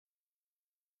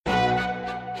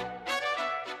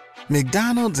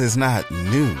McDonald's is not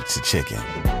new to chicken.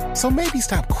 So maybe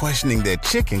stop questioning their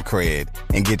chicken cred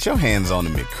and get your hands on the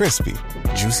McCrispy.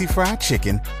 Juicy fried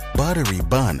chicken, buttery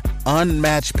bun,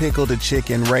 unmatched pickle to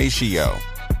chicken ratio.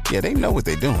 Yeah, they know what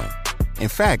they're doing. In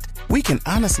fact, we can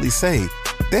honestly say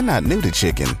they're not new to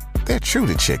chicken. They're true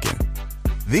to chicken.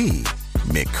 The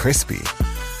McCrispy.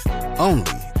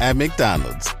 Only at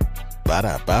McDonald's.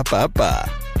 Ba-da-ba-ba-ba.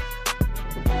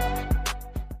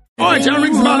 All right, y'all,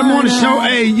 Rick's About the Morning Show.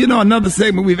 Hey, another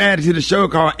segment we've added to the show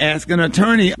called Ask an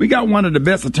Attorney. We got one of the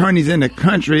best attorneys in the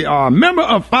country, member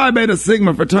of Phi Beta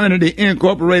Sigma Fraternity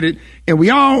Incorporated, and we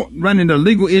all run into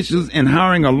legal issues, and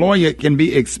hiring a lawyer can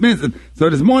be expensive. So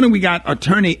this morning we got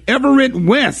attorney Everett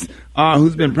West,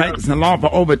 who's been practicing law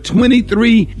for over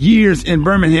 23 years in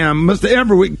Birmingham. Mr.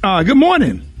 Everett, good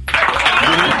morning. Good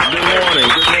morning.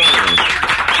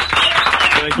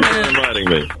 Thank you for inviting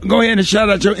me. Go ahead and shout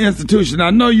out your institution. I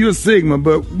know you're a Sigma,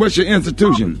 but what's your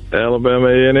institution? Alabama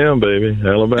A&M, baby.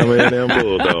 Alabama A&M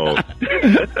Bulldogs.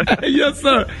 Yes,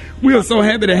 sir. We are so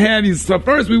happy to have you. So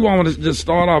first, we want to just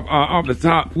start off the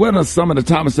top. What are some of the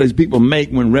top mistakes people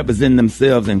make when representing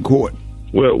themselves in court?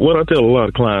 Well, what I tell a lot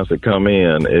of clients that come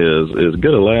in is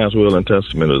get a last will and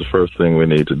testament is the first thing we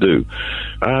need to do.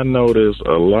 I notice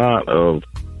a lot of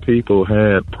people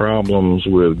had problems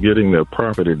with getting their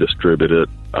property distributed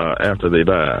after they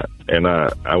died. And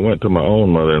I went to my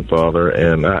own mother and father,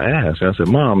 and I asked, I said,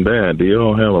 Mom, Dad, do you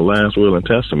all have a last will and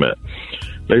testament?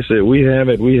 They said, we have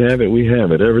it.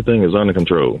 Everything is under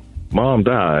control. Mom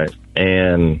died,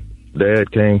 and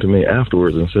Dad came to me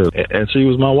afterwards and said, and she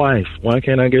was my wife. Why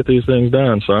can't I get these things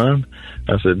done, son?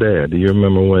 I said, Dad, do you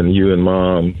remember when you and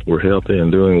Mom were healthy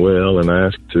and doing well, and I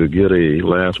asked to get a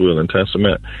last will and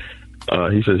testament?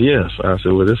 He says, yes. I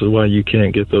said, well, this is why you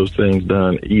can't get those things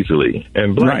done easily.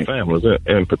 And black families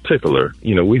in particular,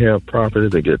 we have property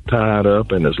that get tied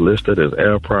up and is listed as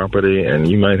heir property, and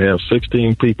you might have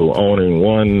 16 people owning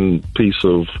one piece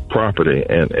of property,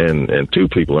 and two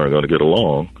people aren't going to get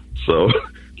along. So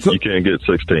you can't get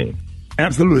 16.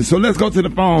 Absolutely. So let's go to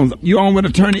the phones. You're on with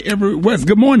attorney Everett West.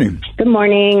 Good morning. Good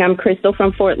morning. I'm Crystal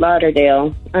from Fort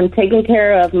Lauderdale. I'm taking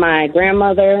care of my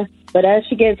grandmother, but as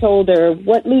she gets older,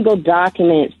 what legal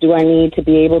documents do I need to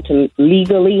be able to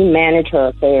legally manage her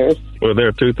affairs? Well, there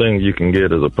are two things you can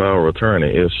get as a power of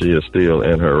attorney if she is still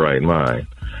in her right mind.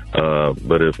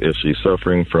 But if she's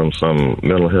suffering from some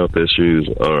mental health issues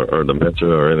or dementia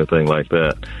or anything like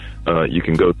that, you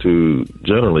can go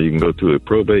to a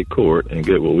probate court and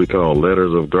get what we call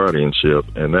letters of guardianship,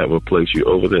 and that will place you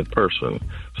over that person.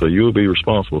 So you will be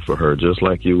responsible for her just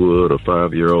like you would a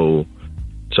 5-year-old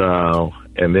child.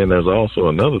 And then there's also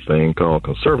another thing called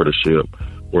conservatorship,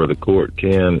 where the court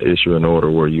can issue an order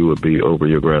where you would be over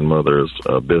your grandmother's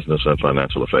business and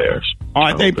financial affairs. All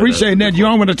right, they appreciate that. You're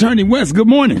on with attorney West. Good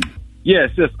morning. Yes,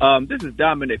 this is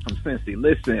Dominic from Cincy.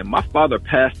 Listen, my father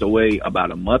passed away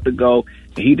about a month ago,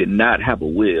 and he did not have a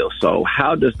will. So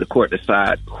how does the court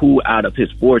decide who out of his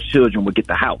 4 children would get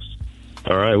the house?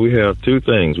 All right, we have two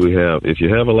things. If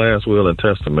you have a last will and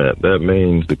testament, that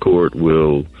means the court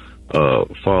will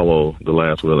follow the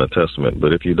last will and testament.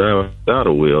 But if you die without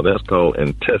a will, that's called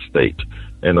intestate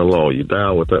in the law. You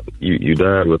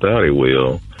died without a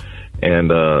will.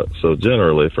 And so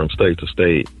generally from state to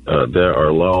state, there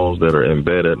are laws that are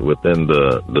embedded within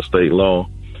the state law,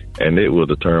 and it will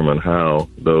determine how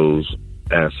those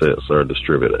assets are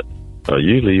distributed.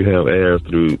 Usually you have heirs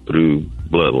through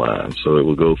bloodlines, so it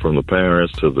will go from the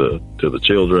parents to the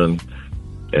children,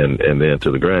 and then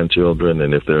to the grandchildren.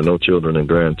 And if there are no children and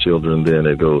grandchildren, then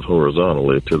it goes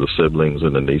horizontally to the siblings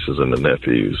and the nieces and the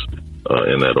nephews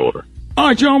in that order. All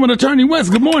right, you're on with attorney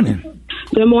West. Good morning.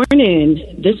 Good morning.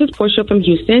 This is Portia from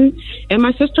Houston, and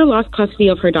my sister lost custody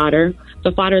of her daughter.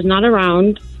 The father is not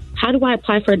around. How do I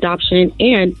apply for adoption?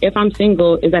 And if I'm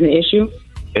single, is that an issue?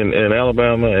 In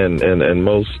Alabama and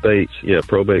most states,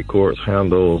 probate courts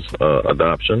handles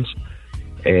adoptions.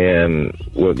 And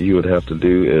what you would have to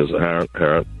do is hire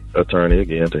an attorney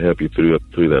again to help you through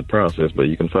that process. But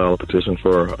you can file a petition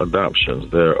for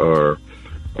adoptions. There are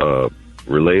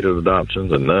related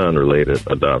adoptions and non-related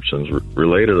adoptions.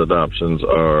 Related adoptions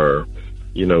are,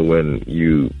 when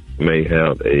you may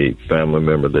have a family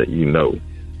member that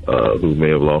who may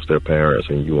have lost their parents,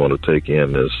 and you want to take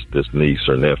in this niece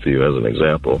or nephew as an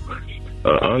example.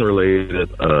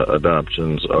 Unrelated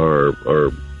adoptions are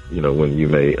when you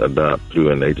may adopt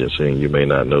through an agency and you may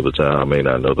not know the child, may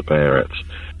not know the parents.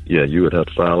 You would have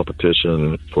to file a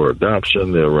petition for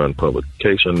adoption. They'll run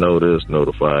publication notice,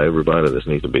 notify everybody that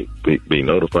needs to be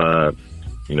notified.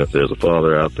 If there's a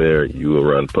father out there, you will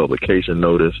run publication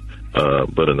notice,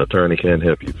 but an attorney can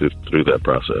help you through that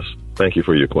process. Thank you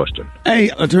for your question. Hey,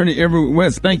 Attorney Everett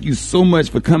West, thank you so much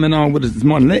for coming on with us this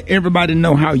morning. Let everybody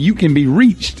know how you can be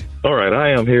reached. All right, I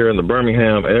am here in the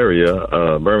Birmingham area,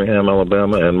 Birmingham,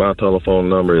 Alabama, and my telephone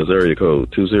number is area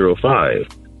code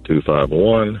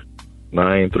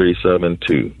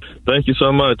 205-251-9372. Thank you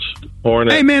so much,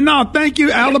 Hornet. Hey, man, no, thank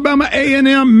you. Alabama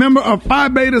A&M, member of Phi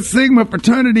Beta Sigma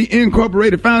Fraternity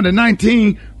Incorporated, founded in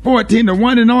 1914, the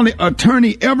one and only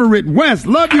Attorney Everett West.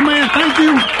 Love you, man. Thank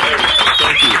you.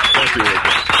 Thank you.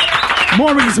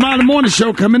 More Ricky Smiley Morning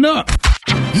Show coming up.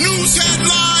 News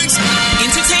headlines.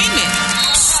 Entertainment.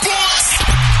 Sports.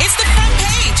 It's the front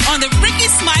page on the Ricky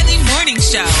Smiley Morning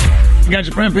Show. You got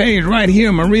your front page right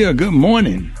here, Maria. Good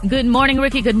morning. Good morning,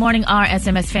 Ricky. Good morning,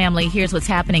 RSMS family. Here's what's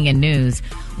happening in news.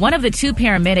 One of the two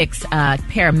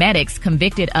paramedics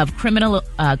convicted of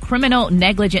criminal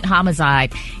negligent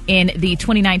homicide in the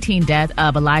 2019 death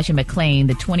of Elijah McClain,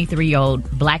 the 23-year-old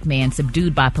black man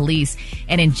subdued by police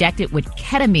and injected with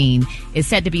ketamine, is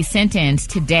set to be sentenced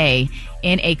today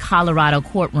in a Colorado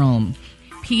courtroom.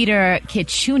 Peter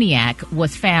Kichuniak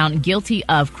was found guilty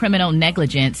of criminal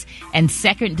negligence and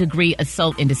second-degree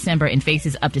assault in December and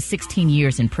faces up to 16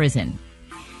 years in prison.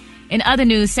 In other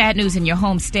news, sad news in your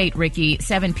home state, Ricky,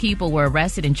 7 people were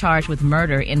arrested and charged with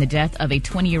murder in the death of a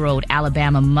 20-year-old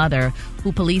Alabama mother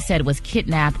who police said was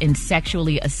kidnapped and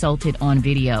sexually assaulted on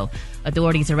video.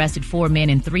 Authorities arrested 4 men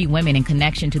and 3 women in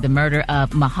connection to the murder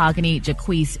of Mahogany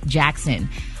Jaquise Jackson.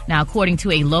 Now, according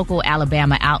to a local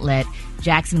Alabama outlet,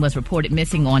 Jackson was reported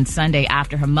missing on Sunday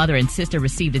after her mother and sister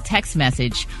received a text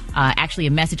message, actually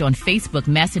a message on Facebook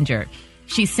Messenger.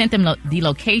 She sent them the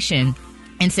location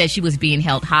and said she was being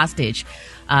held hostage,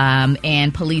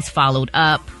 and police followed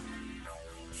up.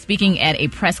 Speaking at a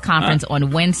press conference on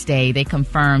Wednesday, they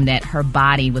confirmed that her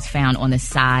body was found on the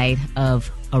side of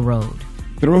a road.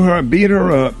 Threw her, beat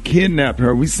her up, kidnapped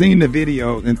her. We seen the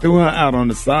video and threw her out on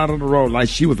the side of the road like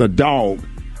she was a dog.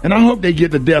 And I hope they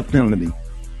get the death penalty.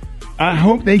 I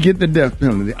hope they get the death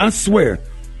penalty. I swear,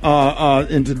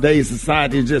 in today's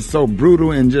society, it's just so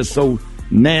brutal and just so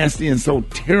nasty and so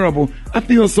terrible. I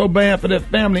feel so bad for that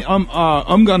family.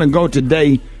 I'm gonna go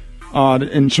today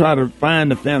and try to find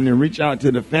the family and reach out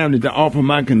to the family to offer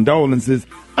my condolences.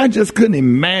 I just couldn't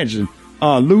imagine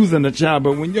losing a child.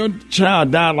 But when your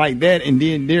child died like that, and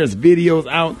then there's videos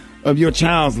out of your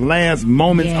child's last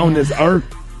moments on this earth,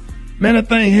 man, that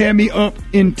thing had me up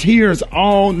in tears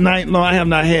all night long. I have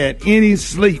not had any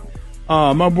sleep.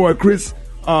 My boy Chris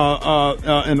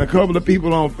and a couple of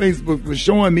people on Facebook were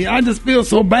showing me. I just feel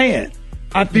so bad.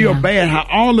 I feel bad how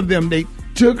all of them, they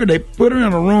took her, they put her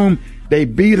in a room, they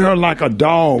beat her like a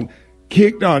dog,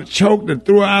 kicked her, choked her,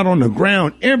 threw her out on the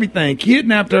ground, everything,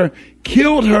 kidnapped her,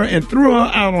 killed her, and threw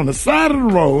her out on the side of the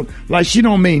road like she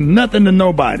don't mean nothing to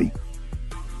nobody.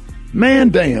 Man,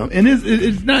 damn. And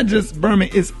it's not just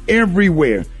Birmingham, it's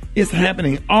everywhere. It's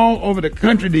happening all over the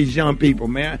country, these young people,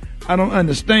 man. I don't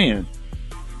understand.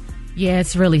 Yeah,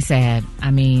 it's really sad.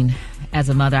 I mean, as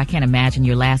a mother, I can't imagine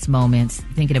your last moments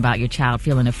thinking about your child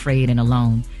feeling afraid and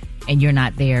alone, and you're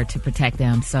not there to protect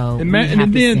them. So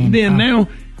now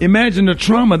imagine the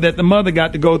trauma that the mother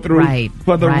got to go through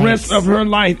for the rest of her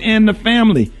life, and the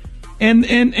family and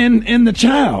the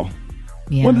child.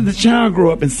 Yeah. When did the child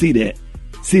grow up and see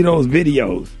those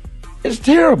videos? It's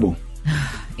terrible.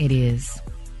 It is.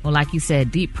 Well, like you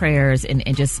said, deep prayers, and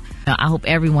just I hope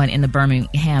everyone in the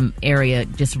Birmingham area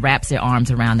just wraps their arms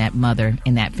around that mother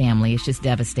and that family. It's just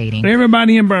devastating.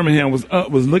 Everybody in Birmingham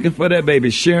was looking for that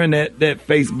baby, sharing that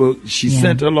Facebook. She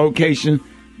sent her location.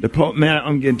 Man,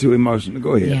 I'm getting too emotional.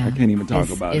 Go ahead. Yeah. I can't even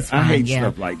talk about it. I hate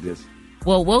stuff like this.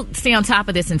 Well, we'll stay on top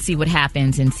of this and see what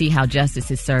happens and see how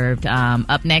justice is served.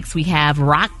 Up next, we have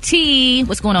Rock T.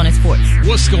 What's going on in sports?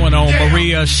 What's going on,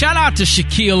 Maria? Shout out to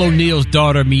Shaquille O'Neal's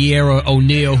daughter, Miera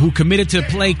O'Neal, who committed to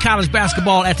play college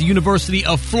basketball at the University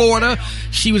of Florida.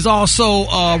 She was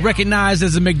also recognized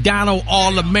as a McDonald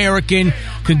All-American.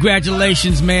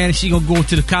 Congratulations, man. She's going to go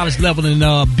to the college level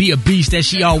and be a beast as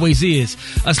she always is.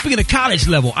 Speaking of college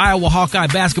level, Iowa Hawkeye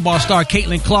basketball star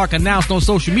Caitlin Clark announced on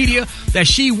social media that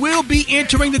she will be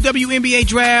entering the WNBA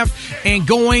draft and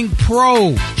going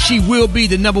pro. She will be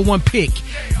the number 1 pick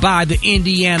by the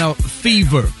Indiana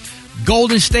Fever.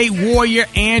 Golden State Warrior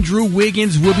Andrew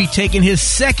Wiggins will be taking his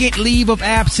second leave of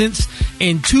absence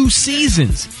in 2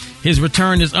 seasons. His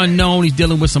return is unknown. He's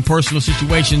dealing with some personal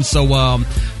situations, so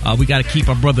we got to keep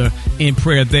our brother in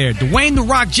prayer there. Dwayne "The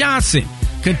Rock" Johnson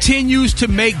continues to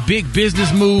make big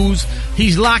business moves.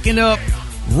 He's locking up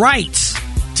rights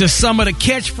to some of the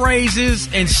catchphrases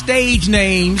and stage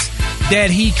names that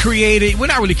he created. Well,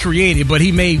 not really created, but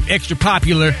he made extra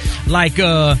popular. Like,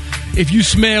 if you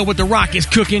smell what the Rock is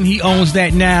cooking, he owns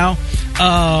that now.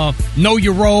 Know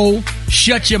Your Role,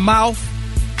 Shut Your Mouth.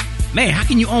 Man, how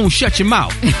can you own Shut Your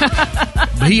Mouth?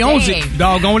 But he owns it,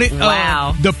 doggone it.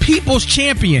 Wow. The People's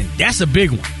Champion, that's a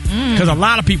big one. Because a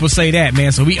lot of people say that,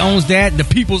 man. So he owns that. The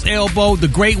People's Elbow, the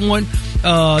great one.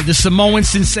 The Samoan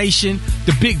Sensation,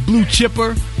 the Big Blue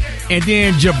Chipper, and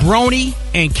then Jabroni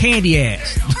and Candy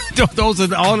Ass. Those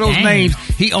are all those names.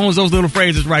 He owns those little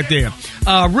phrases right there.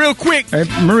 Real quick. Hey,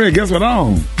 Maria, guess what I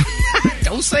own?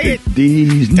 Don't say it.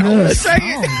 These nuts. Don't say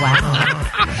it. Oh, wow.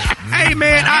 Hey,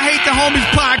 man, I Hate the Homies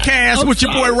podcast with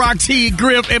your boy Rock T,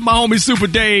 Griff, and my homie Super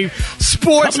Dave.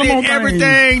 Sports and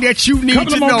everything that you need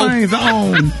to know.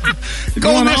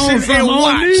 Go listen and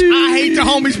watch I Hate the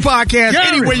Homies podcast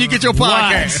anywhere you get your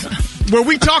podcast. Where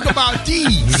we talk about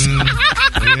these.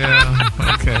 Yeah,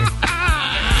 okay.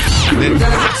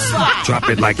 Drop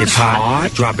it like it's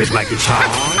hot. Drop it like it's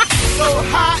hot. So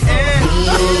hot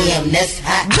and that's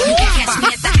hot. You can catch me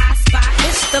at the hot spot.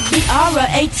 It's the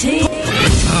BR18.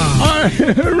 All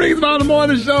right, Rings about the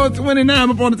Morning Show, 29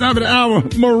 before the top of the hour.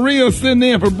 Maria sitting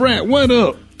in for Brett. What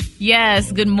up?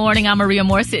 Yes, good morning. I'm Maria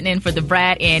Moore sitting in for the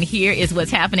Brat, and here is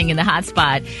what's happening in the hot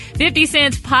spot. 50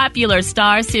 Cent's popular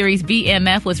Star series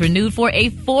BMF was renewed for a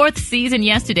 4th season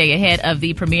yesterday ahead of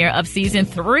the premiere of season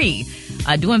 3.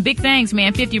 Doing big things,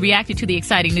 man. 50 reacted to the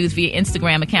exciting news via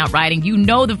Instagram account, writing, "You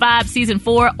know the vibe, season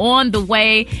 4 on the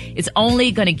way. It's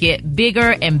only going to get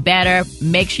bigger and better.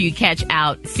 Make sure you catch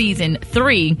out season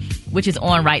 3, which is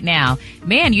on right now."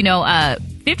 Man,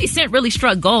 50 Cent really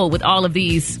struck gold with all of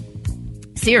these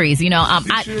series. I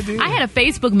had a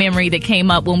Facebook memory that came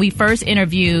up when we first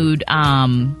interviewed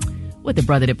with the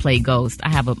brother that played Ghost.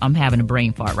 I'm having a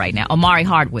brain fart right now. Omari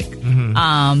Hardwick.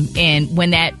 Mm-hmm. And when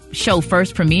that show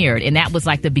first premiered, and that was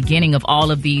like the beginning of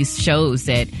all of these shows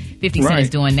that 50 Cent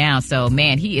is doing now. So,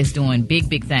 man, he is doing big,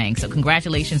 big things. So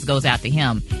congratulations goes out to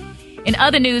him. In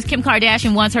other news, Kim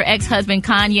Kardashian wants her ex-husband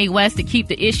Kanye West to keep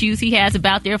the issues he has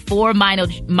about their 4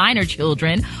 minor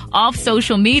children off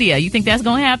social media. You think that's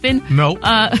going to happen? No.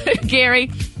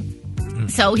 Gary?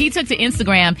 So he took to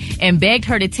Instagram and begged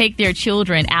her to take their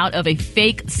children out of a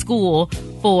fake school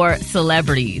for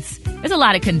celebrities. There's a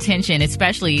lot of contention,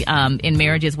 especially in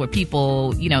marriages where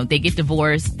people, they get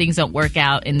divorced, things don't work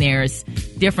out, and there's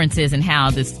differences in how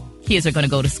the kids are going to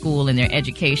go to school and their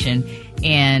education.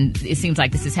 And it seems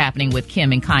like this is happening with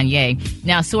Kim and Kanye.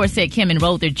 Now, a source said Kim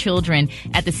enrolled their children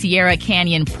at the Sierra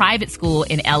Canyon private school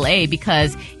in L.A.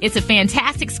 because it's a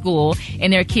fantastic school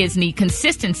and their kids need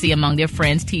consistency among their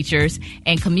friends, teachers,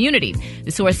 and community.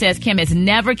 The source says Kim has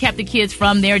never kept the kids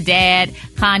from their dad.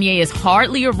 Kanye is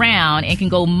hardly around and can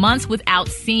go months without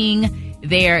seeing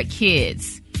their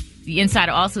kids. The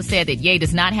insider also said that Ye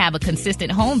does not have a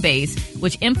consistent home base,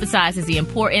 which emphasizes the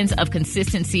importance of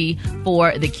consistency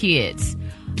for the kids.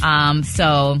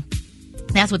 So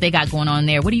that's what they got going on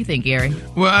there. What do you think, Gary?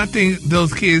 Well, I think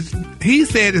those kids, he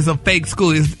said it's a fake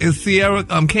school. It's Sierra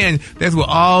Canyon. That's where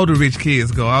all the rich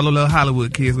kids go, all the little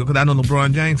Hollywood kids go, because I know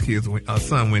LeBron James' kids,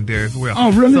 son went there as well.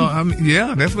 Oh, really? So,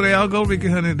 yeah, that's where they all go, Ricky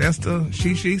Honey. That's the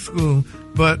she school.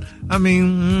 But,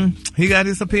 he got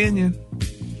his opinion.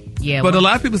 Yeah, but a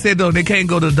lot of people said, though, they can't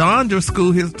go to Dondra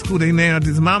school, his school they named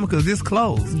his mama, because it's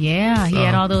closed. Yeah, he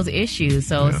had all those issues.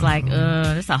 So it's like,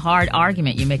 that's a hard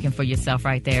argument you're making for yourself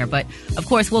right there. But, of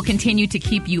course, we'll continue to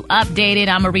keep you updated.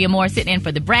 I'm Maria Moore sitting in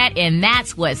for the Brat, and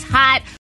that's what's hot.